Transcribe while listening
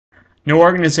No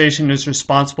organization is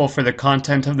responsible for the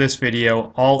content of this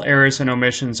video. All errors and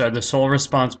omissions are the sole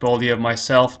responsibility of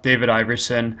myself, David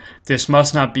Iverson. This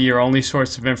must not be your only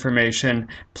source of information.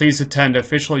 Please attend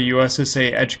official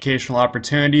USSA educational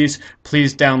opportunities.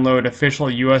 Please download official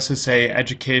USSA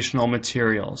educational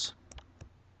materials.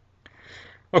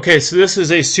 Okay, so this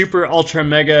is a super ultra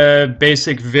mega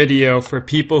basic video for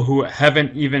people who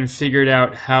haven't even figured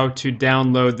out how to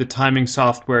download the timing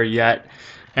software yet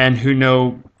and who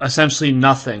know essentially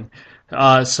nothing.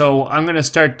 So I'm going to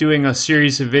start doing a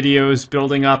series of videos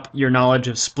building up your knowledge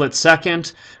of Split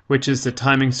Second, which is the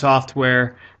timing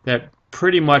software that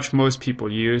pretty much most people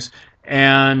use.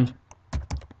 And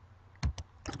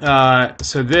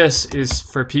so this is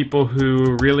for people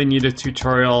who really need a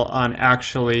tutorial on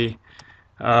actually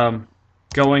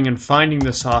going and finding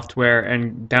the software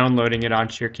and downloading it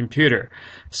onto your computer.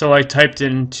 So I typed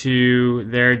into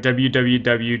their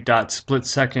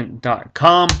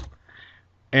www.splitsecond.com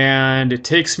and it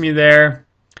takes me there,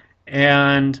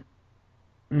 and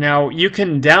now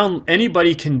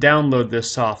anybody can download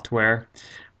this software,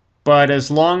 but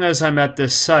as long as I'm at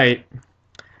this site,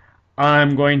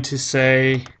 I'm going to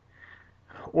say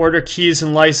order keys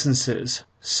and licenses.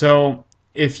 So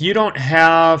if you don't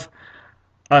have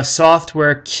a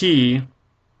software key,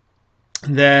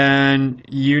 then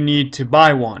you need to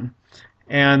buy one,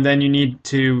 and then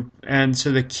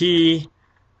so the key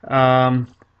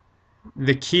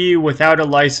without a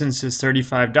license is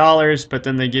 $35, but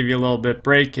then they give you a little bit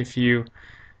break if you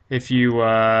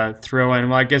throw in,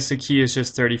 well, I guess the key is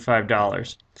just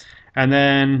 $35. And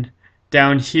then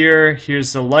down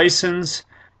here's the license.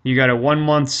 You got a 1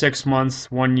 month, 6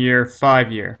 months, 1 year,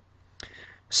 5 year.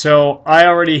 So I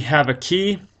already have a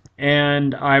key,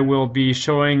 and I will be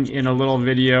showing in a little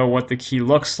video what the key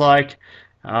looks like.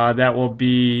 That will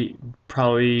be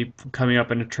probably coming up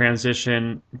in a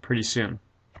transition pretty soon.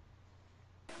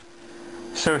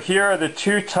 So here are the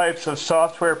two types of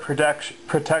software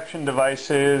protection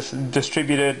devices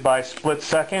distributed by Split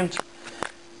Second.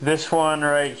 This one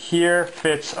right here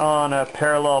fits on a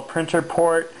parallel printer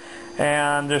port,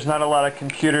 and there's not a lot of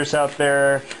computers out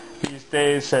there these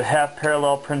days that have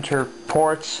parallel printer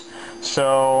ports,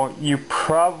 so you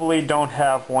probably don't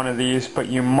have one of these, but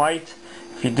you might.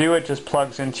 If you do, it just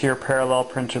plugs into your parallel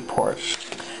printer port.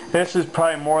 This is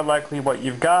probably more likely what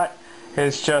you've got.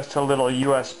 It's just a little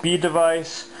USB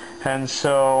device, and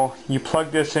so you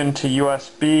plug this into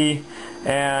USB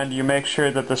and you make sure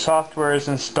that the software is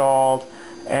installed,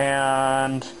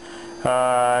 and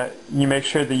you make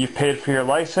sure that you've paid for your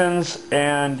license,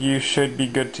 and you should be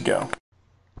good to go.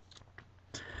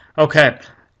 Okay,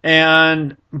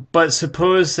 but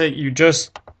suppose that you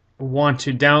just want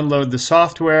to download the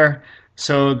software.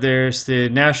 So there's the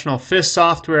National Fist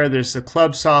software, there's the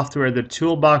Club software, the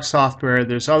Toolbox software,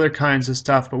 there's other kinds of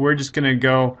stuff, but we're just going to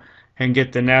go and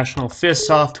get the National Fist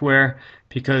software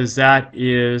because that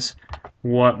is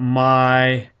what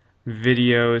my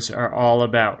videos are all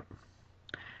about.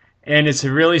 And it's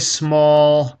a really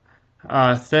small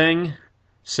thing,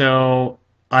 so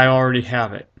I already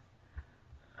have it.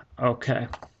 Okay.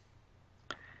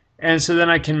 And so then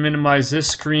I can minimize this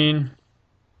screen,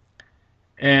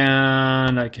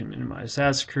 and I can minimize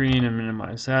that screen and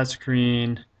minimize that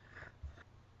screen.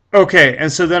 Okay,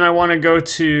 and so then I want to go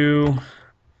to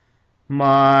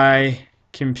my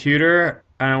computer,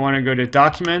 and I want to go to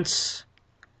Documents,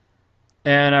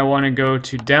 and I want to go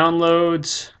to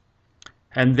Downloads,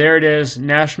 and there it is,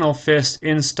 National Fist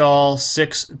Install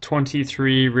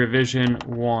 623 Revision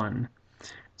 1.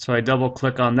 So I double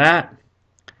click on that,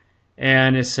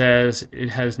 and it says it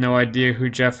has no idea who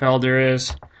Jeff Elder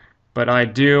is, but I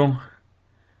do.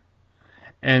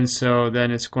 And so then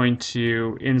it's going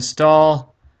to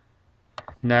install.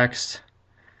 Next.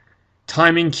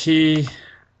 Timing key.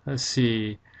 Let's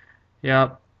see.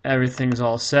 Yep, everything's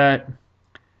all set.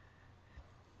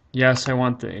 Yes, I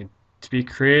want it to be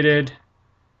created.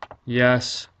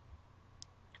 Yes.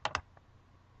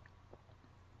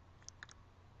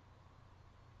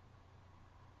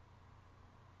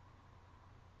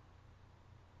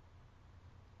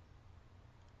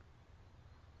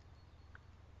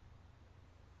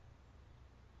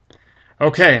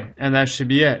 Okay, and that should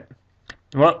be it.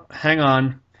 Well, hang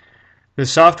on. The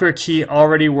software key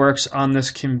already works on this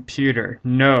computer.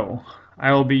 No.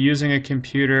 I will be using a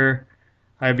computer.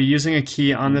 I'll be using a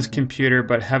key on this computer,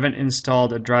 but haven't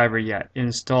installed a driver yet.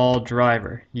 Install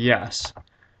driver. Yes.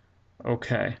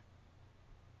 Okay.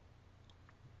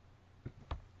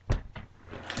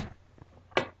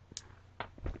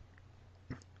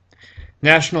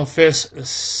 National Fist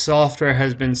software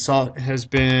has been.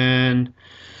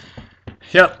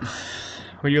 Yep.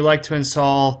 Would you like to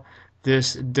install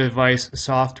this device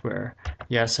software.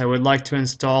 Yes, I would like to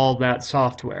install that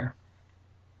software.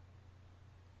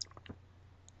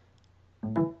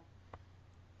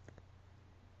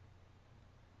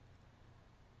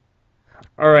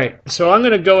 Alright, so I'm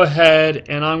going to go ahead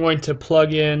and I'm going to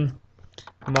plug in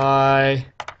my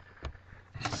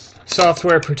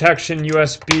software protection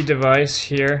USB device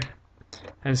here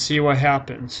and see what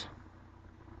happens.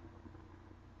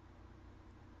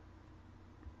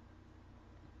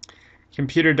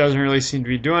 Computer doesn't really seem to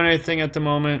be doing anything at the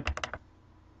moment.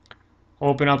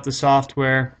 Open up the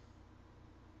software.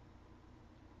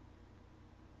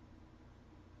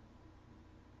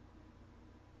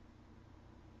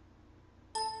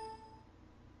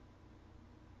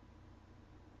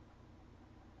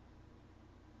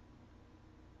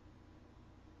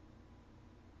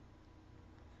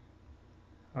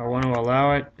 I want to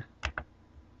allow it.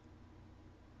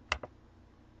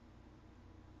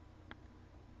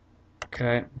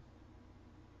 Okay.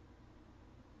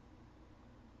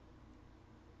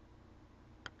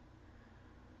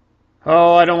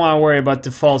 Oh, I don't want to worry about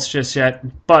defaults just yet,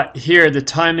 but here the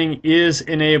timing is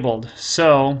enabled,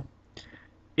 so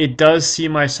it does see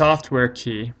my software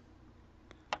key.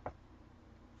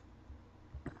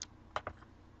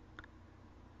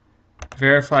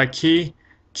 Verify key.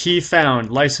 Key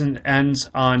found. License ends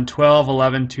on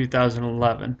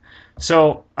 12/11/2011.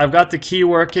 So I've got the key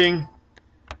working,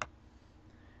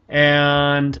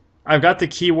 and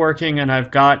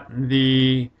I've got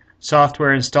the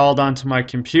software installed onto my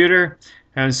computer,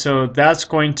 and so that's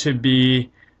going to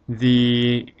be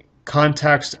the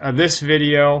context of this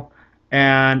video,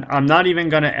 and I'm not even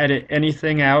going to edit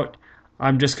anything out.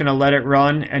 I'm just going to let it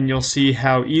run, and you'll see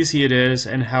how easy it is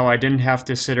and how I didn't have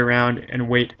to sit around and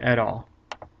wait at all.